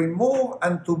me to remove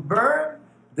and to burn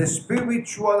the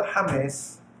spiritual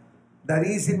Hametz that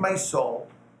is in my soul.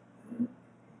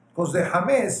 Because the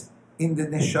Hametz in the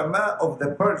neshama of the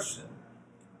person,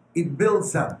 it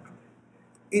builds up.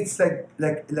 It's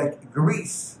like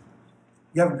grease.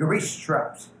 You have grease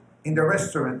traps in the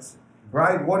restaurants,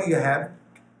 right? What do you have?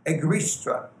 A grease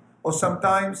trap. Or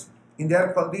sometimes in the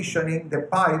air conditioning, the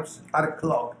pipes are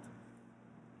clogged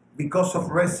because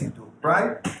of residue,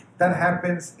 right? That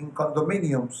happens in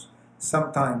condominiums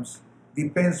sometimes.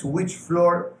 Depends which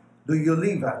floor do you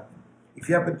live at. If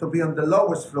you happen to be on the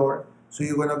lowest floor, so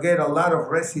you're going to get a lot of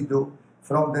residue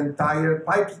from the entire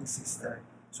piping system.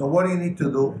 So what do you need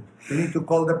to do? You need to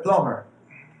call the plumber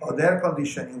or the air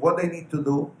conditioning. What they need to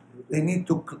do, they need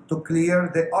to clear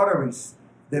the arteries,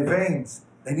 the veins.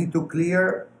 They need to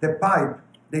clear the pipe.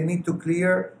 They need to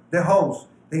clear the hose.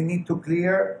 They need to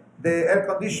clear the air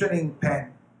conditioning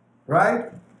pan,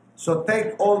 right? So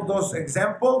take all those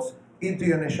examples into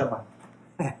your neshama.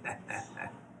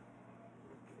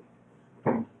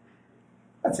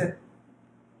 That's it.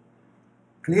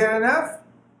 Clear enough?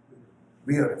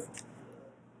 Beautiful.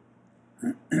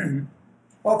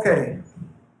 Okay.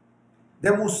 The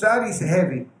musar is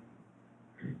heavy.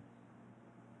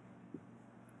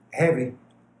 Heavy.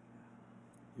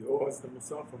 You owe us the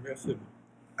musar from yesterday.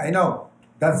 I know.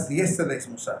 That's yesterday's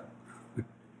musar.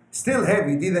 Still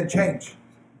heavy, didn't change.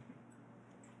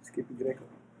 Skippy Greco.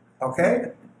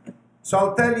 Okay? So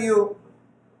I'll tell you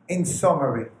in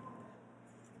summary.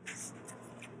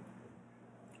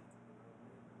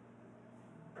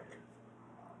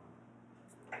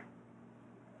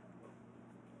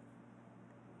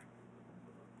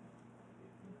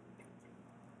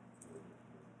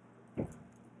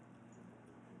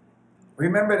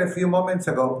 Remember a few moments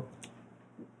ago,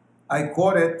 I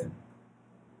quoted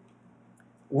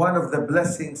one of the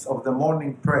blessings of the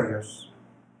morning prayers,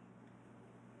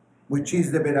 which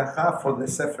is the beracha for the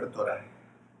Sefer Torah.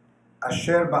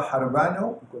 Asher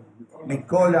b'harbanu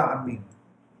mikol ha'amim.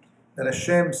 That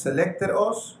Hashem selected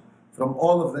us from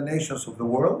all of the nations of the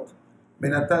world.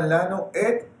 Benatan lanu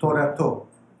et Torato.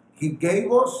 He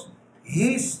gave us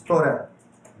His Torah.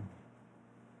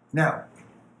 Now,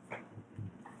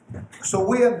 so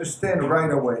we understand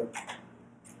right away,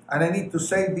 and I need to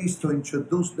say this to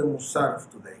introduce the Musar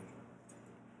of today,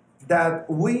 that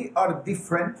we are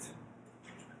different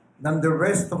than the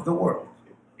rest of the world.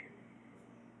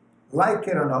 Like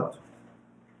it or not,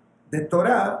 the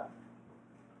Torah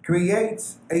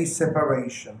creates a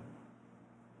separation.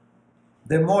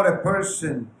 The more a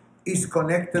person is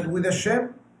connected with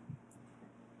Hashem,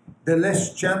 the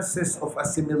less chances of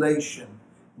assimilation,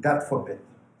 God forbid.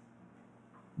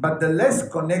 But the less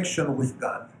connection with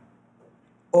God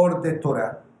or the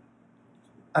Torah,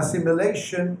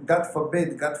 assimilation, God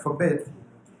forbid,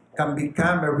 can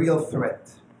become a real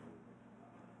threat.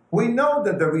 We know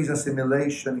that there is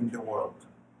assimilation in the world,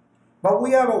 but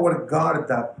we have our guard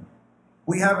up.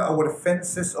 We have our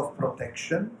fences of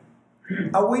protection,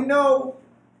 and we know,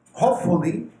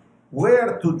 hopefully,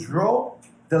 where to draw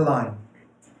the line.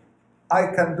 I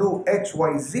can do X,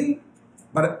 Y, Z,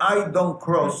 but I don't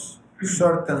cross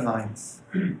certain lines.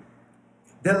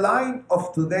 The line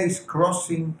of today's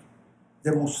crossing, the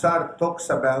Musar talks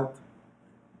about,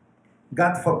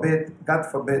 God forbid,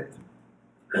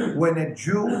 when a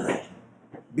Jew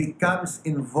becomes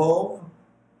involved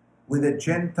with a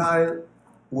Gentile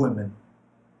woman,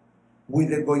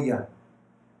 with a Goya.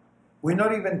 We're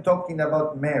not even talking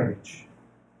about marriage.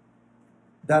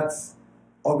 That's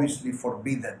obviously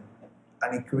forbidden,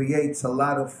 and it creates a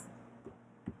lot of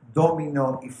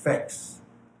domino effects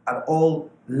at all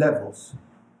levels.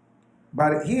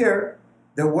 But here,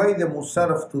 the way the Musar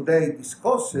of today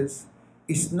discusses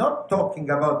is not talking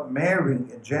about marrying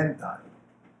a Gentile.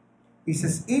 He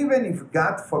says, even if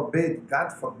God forbid,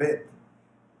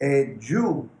 a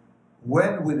Jew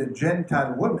went with a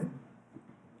Gentile woman,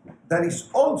 that is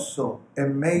also a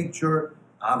major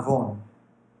avon,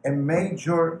 a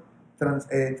major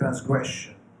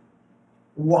transgression.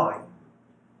 Why?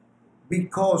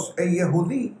 Because a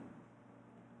Yehudi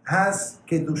has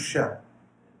kedusha,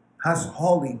 has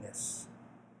holiness.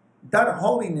 That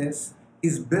holiness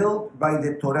is built by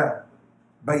the Torah,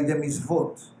 by the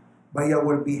mitzvot, by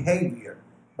our behavior,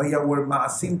 by our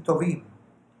ma'asim tovim.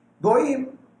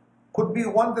 Goyim could be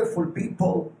wonderful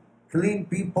people, clean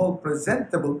people,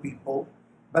 presentable people,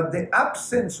 but the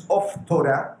absence of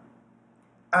Torah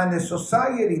and a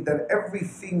society that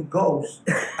everything goes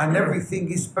and everything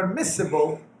is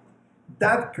permissible,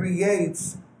 that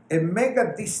creates a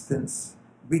mega distance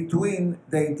between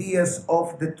the ideas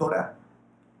of the Torah.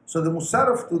 So the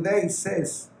Musar of today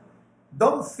says,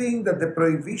 don't think that the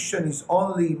prohibition is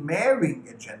only marrying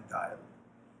a Gentile,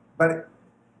 but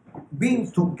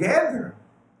being together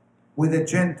with a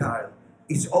Gentile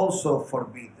is also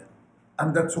forbidden.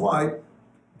 And that's why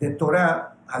the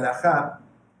Torah, halacha,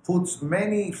 puts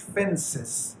many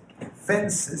fences,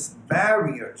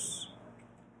 barriers.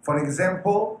 For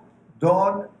example,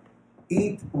 don't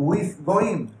eat with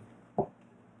goyim.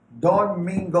 Don't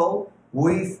mingle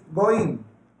with goyim.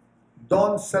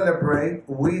 Don't celebrate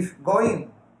with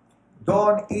goyim.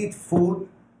 Don't eat food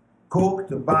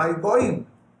cooked by goyim.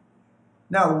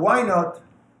 Now, why not?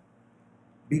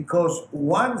 Because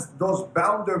once those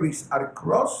boundaries are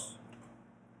crossed,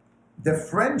 the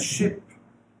friendship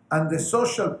and the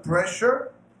social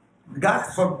pressure, God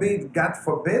forbid,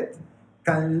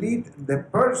 can lead the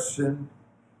person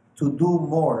to do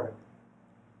more.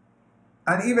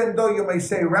 And even though you may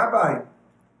say, Rabbi,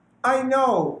 I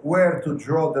know where to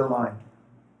draw the line.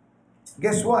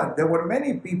 Guess what? There were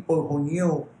many people who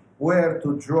knew where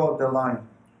to draw the line,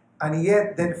 and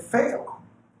yet they failed.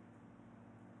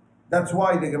 That's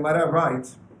why the Gemara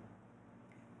writes,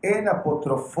 En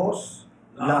apotrofos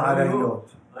la'arayot.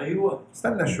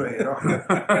 استنى شوية روح.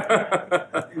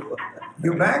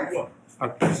 You back?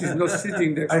 She's not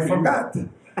sitting there. I forgot.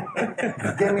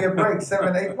 Gave me a break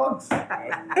 7-8 months.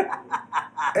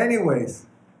 Anyways,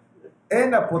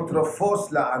 En apotrofos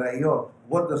la'arayot.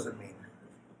 What does it mean?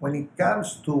 When it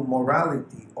comes to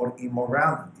morality or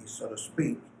immorality, so to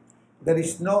speak, there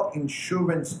is no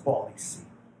insurance policy.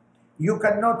 You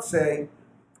cannot say,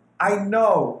 I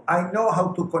know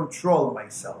how to control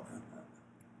myself.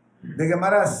 The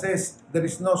Gemara says there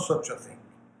is no such a thing.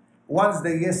 Once the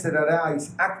Yetzer Hara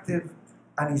is active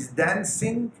and is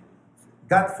dancing,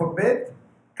 God forbid,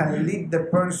 can lead the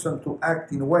person to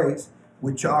act in ways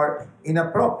which are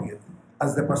inappropriate.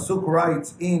 As the Pasuk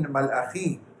writes in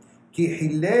Malachi, Ki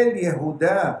Hillel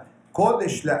Yehuda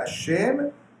Kodesh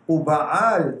LaHashem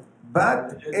Ubaal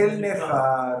Bat El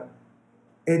Nechar.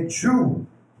 A Jew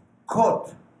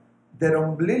caught their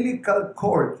umbilical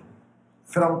cord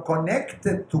from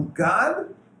connected to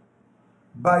God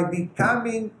by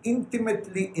becoming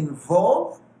intimately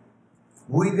involved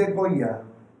with the Goya.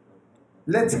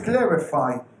 Let's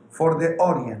clarify for the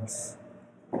audience,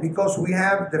 because we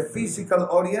have the physical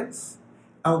audience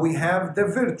and we have the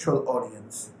virtual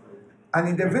audience. And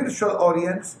in the virtual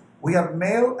audience, we have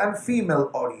male and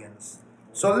female audience.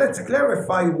 So let's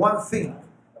clarify one thing,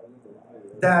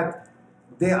 that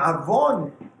the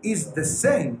Avon is the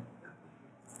same,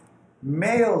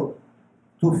 male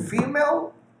to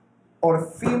female or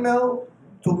female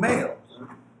to male.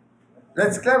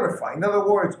 Let's clarify. In other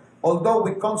words, although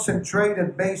we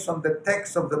concentrated based on the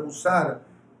text of the Musar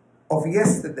of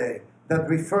yesterday that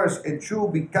refers a Jew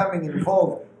becoming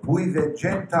involved with a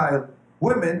Gentile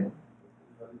women,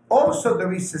 also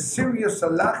there is a serious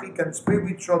halachic and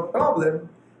spiritual problem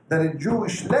that a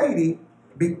Jewish lady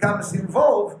becomes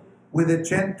involved with a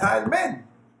Gentile man.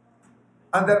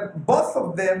 And that both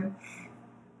of them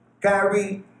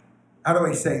carry, how do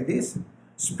I say this?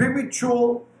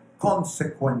 Spiritual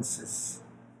consequences.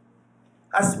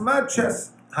 As much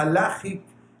as halachic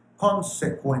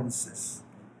consequences.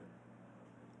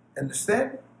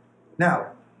 Understand?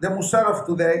 Now, the Musar of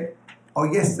today, or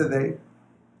yesterday,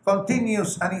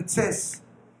 continues and it says,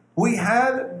 we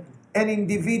had an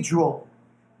individual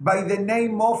by the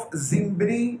name of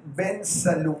Zimri ben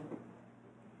Salu.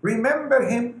 Remember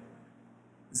him?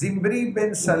 Zimri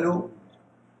ben Salu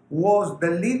was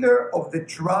the leader of the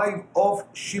tribe of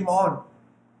Shimon.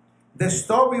 The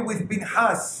story with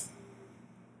Pinchas.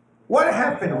 What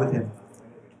happened with him?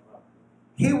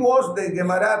 He was, the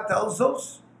Gemara tells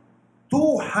us,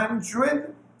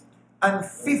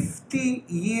 250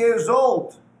 years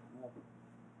old.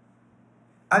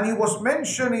 And he was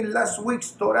mentioned in last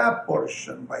week's Torah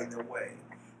portion, by the way,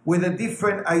 with a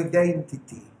different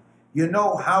identity. You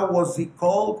know how was he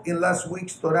called in last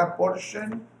week's Torah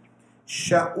portion?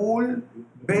 Shaul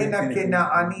ben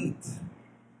Kena'anit.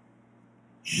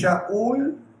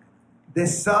 Shaul, the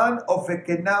son of a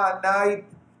Canaanite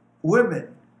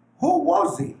woman. Who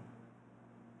was he?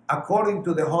 According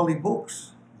to the holy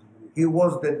books, he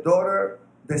was the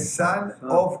son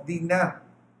of Dinah.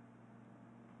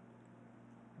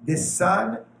 the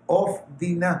son of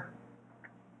Dinah.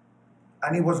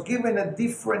 And he was given a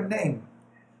different name.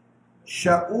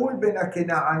 Shaul ben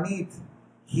Akena'anit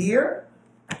here,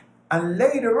 and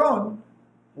later on,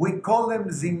 we call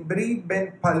him Zimri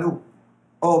ben Palu.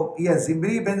 Oh, yes,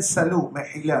 Zimri ben Salu,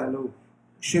 Mehila.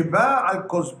 Sheba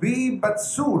al-Kozbi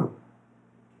Batsur,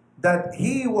 that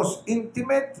he was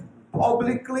intimate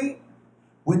publicly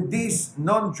with this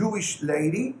non-Jewish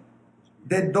lady,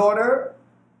 the daughter,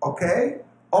 okay,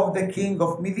 of the king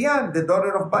of Midian, the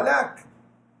daughter of Balak.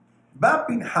 But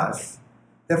Pinhas,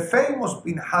 the famous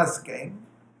Pinhas, came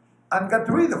and got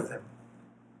rid of them.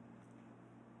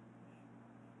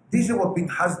 This is what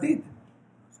Pinhas did.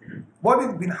 What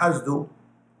did Pinhas do?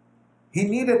 He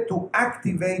needed to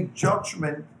activate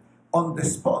judgment on the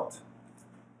spot.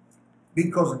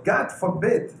 Because God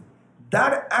forbid,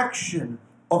 that action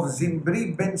of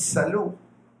Zimri ben Salu,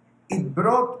 it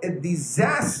brought a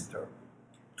disaster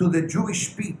to the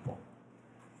Jewish people.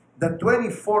 The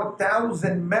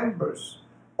 24,000 members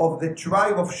of the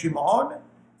tribe of Shimon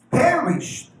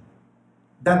perished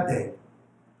that day.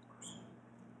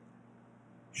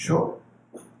 Sure.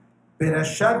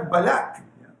 Perashat Balak.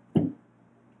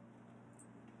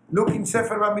 Look in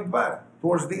Sefer Bamidbar,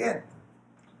 towards the end.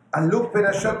 And look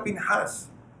Perashat Pinhas.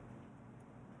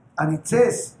 And it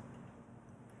says,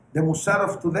 the Musar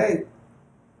of today,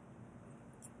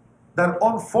 that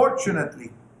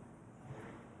unfortunately,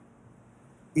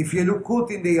 if you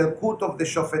look in the Yalkut of the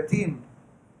Shofetim,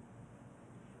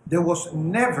 there was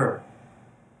never,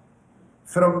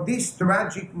 from this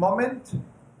tragic moment,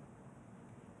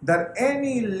 that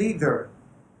any leader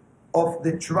of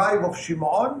the tribe of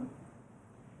Shimon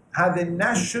had a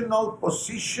national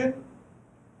position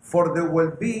for the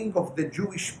well-being of the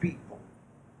Jewish people.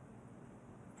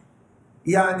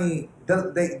 Yani,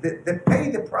 they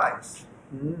pay the price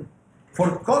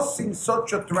for causing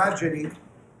such a tragedy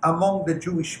among the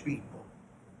Jewish people.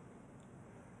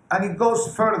 And it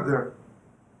goes further,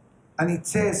 and it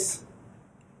says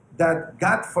that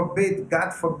God forbid,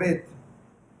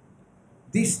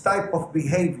 this type of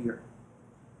behavior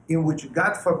in which,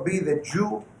 God forbid, the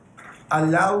Jew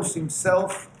allows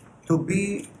himself to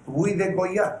be with a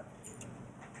Goya.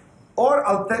 Or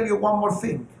I'll tell you one more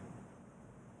thing.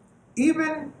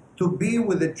 Even to be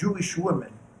with a Jewish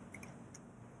woman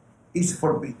is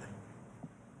forbidden.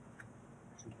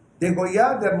 The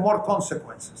Goya, there are more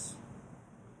consequences.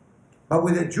 But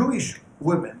with a Jewish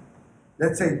woman,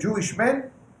 let's say Jewish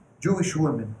men, Jewish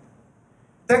women,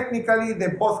 technically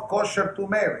they're both kosher to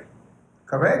marry,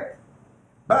 correct?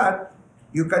 But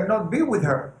you cannot be with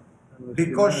her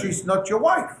because she's not your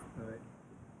wife. Right.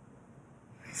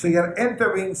 So you're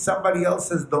entering somebody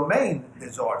else's domain,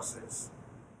 the Zohar says.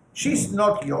 She's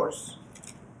not yours.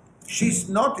 She's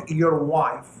not your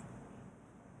wife.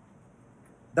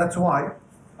 That's why,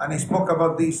 and I spoke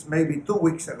about this maybe 2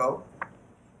 weeks ago,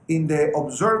 in the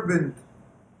observant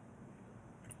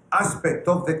aspect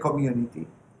of the community,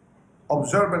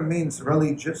 observant means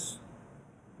religious,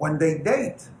 when they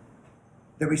date,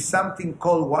 there is something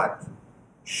called what?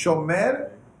 Shomer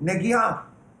Negiah.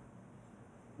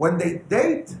 When they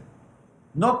date,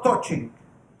 no touching.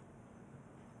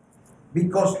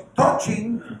 Because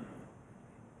touching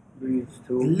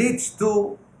leads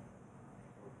to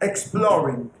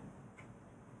exploring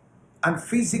and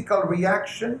physical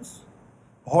reactions,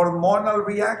 hormonal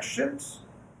reactions,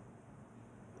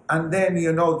 and then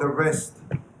you know the rest,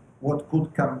 what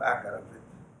could come back out of it.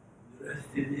 The rest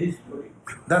is history.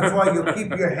 That's why you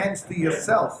keep your hands to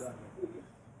yourself.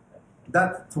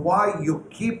 That's why you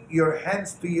keep your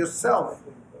hands to yourself.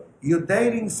 You're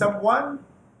dating someone,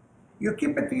 you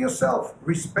keep it to yourself.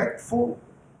 Respectful,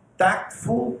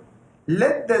 tactful.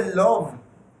 Let the love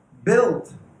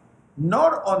build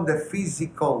not on the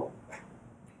physical,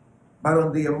 but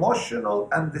on the emotional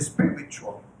and the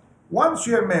spiritual. Once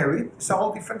you're married, it's a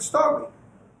whole different story.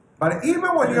 But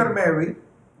even when you're married,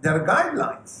 there are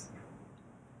guidelines.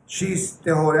 She's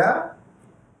tehora,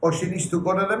 or she needs to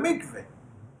go to the mikveh.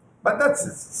 But that's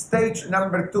stage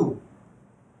number 2.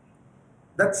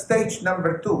 That's stage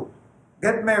number 2.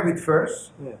 Get married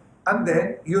first, and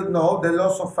then you know the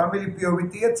laws of family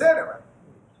purity, etc.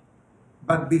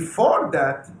 But before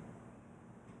that,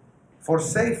 for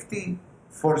safety,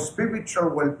 for spiritual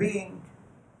well-being,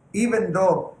 even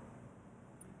though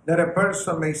that a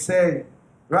person may say,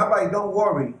 Rabbi, don't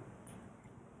worry,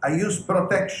 I use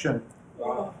protection,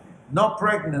 no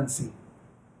pregnancy.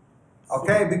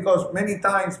 Okay, because many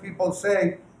times people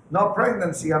say, no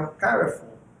pregnancy, I'm careful.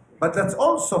 But that's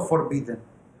also forbidden.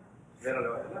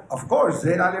 Of course,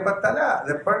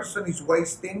 the person is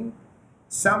wasting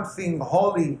something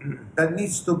holy that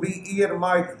needs to be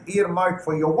earmarked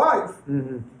for your wife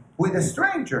with a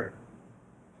stranger.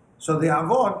 So the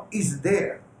avon is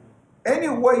there. Any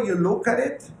way you look at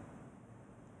it,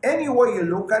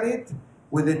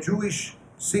 with a Jewish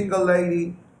single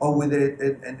lady or with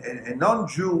a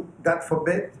non-Jew, God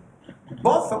forbid,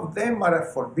 both of them are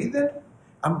forbidden,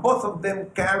 and both of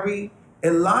them carry a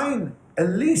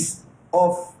list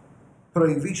of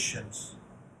prohibitions.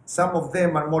 Some of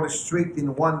them are more strict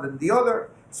in one than the other.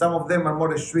 Some of them are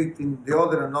more strict in the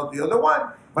other and not the other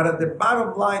one. But at the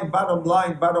bottom line,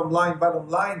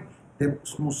 the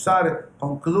Musar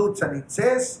concludes and it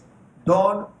says,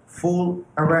 don't fool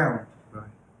around. Right.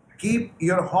 Keep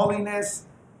your holiness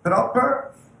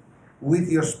proper with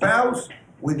your spouse,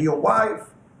 with your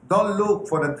wife. Don't look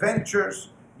for adventures.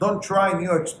 Don't try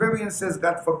new experiences,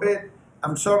 God forbid.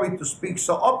 I'm sorry to speak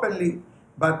so openly,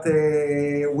 but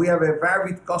we have a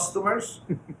varied customers,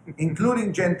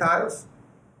 including Gentiles,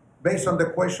 based on the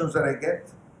questions that I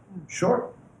get. Sure,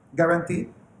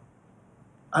 guaranteed.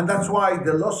 And that's why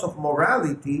the loss of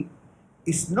morality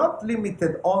is not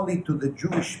limited only to the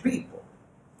Jewish people.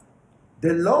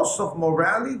 The loss of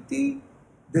morality,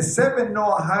 the 7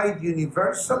 Noahide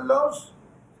universal laws,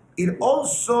 it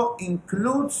also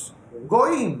includes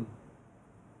Goyim.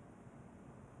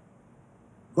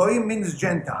 Goyim means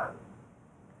Gentile,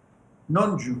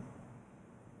 non-Jew.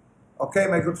 Okay,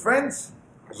 my good friends?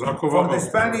 For the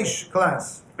Spanish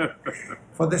class,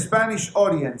 for the Spanish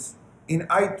audience, in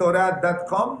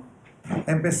itorah.com,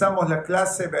 empezamos la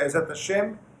clase, Be'ezat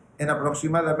Hashem, en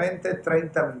aproximadamente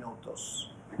 30 minutos.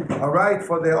 All right,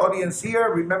 for the audience here,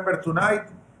 remember tonight,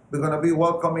 we're going to be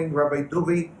welcoming Rabbi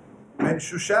Duvi Ben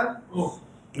Shushan.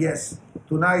 Yes,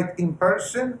 tonight in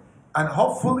person, and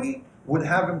hopefully we'll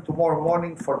have him tomorrow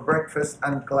morning for breakfast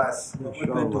and class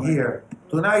here.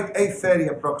 Tonight,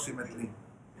 8:30 approximately.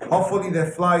 Hopefully the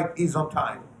flight is on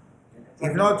time.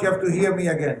 If not, you have to hear me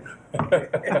again.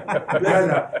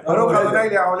 יאללה, ברוך אדוני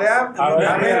לעולם,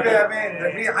 אמן ואמן.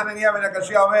 רבי חנניה בן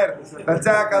הקשיא אומר,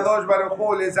 רצה הקדוש ברוך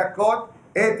הוא לזכות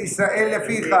את ישראל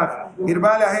לפיכך,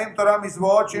 הרבה להם תורה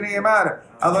מצוות שנאמר,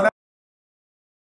 אדוני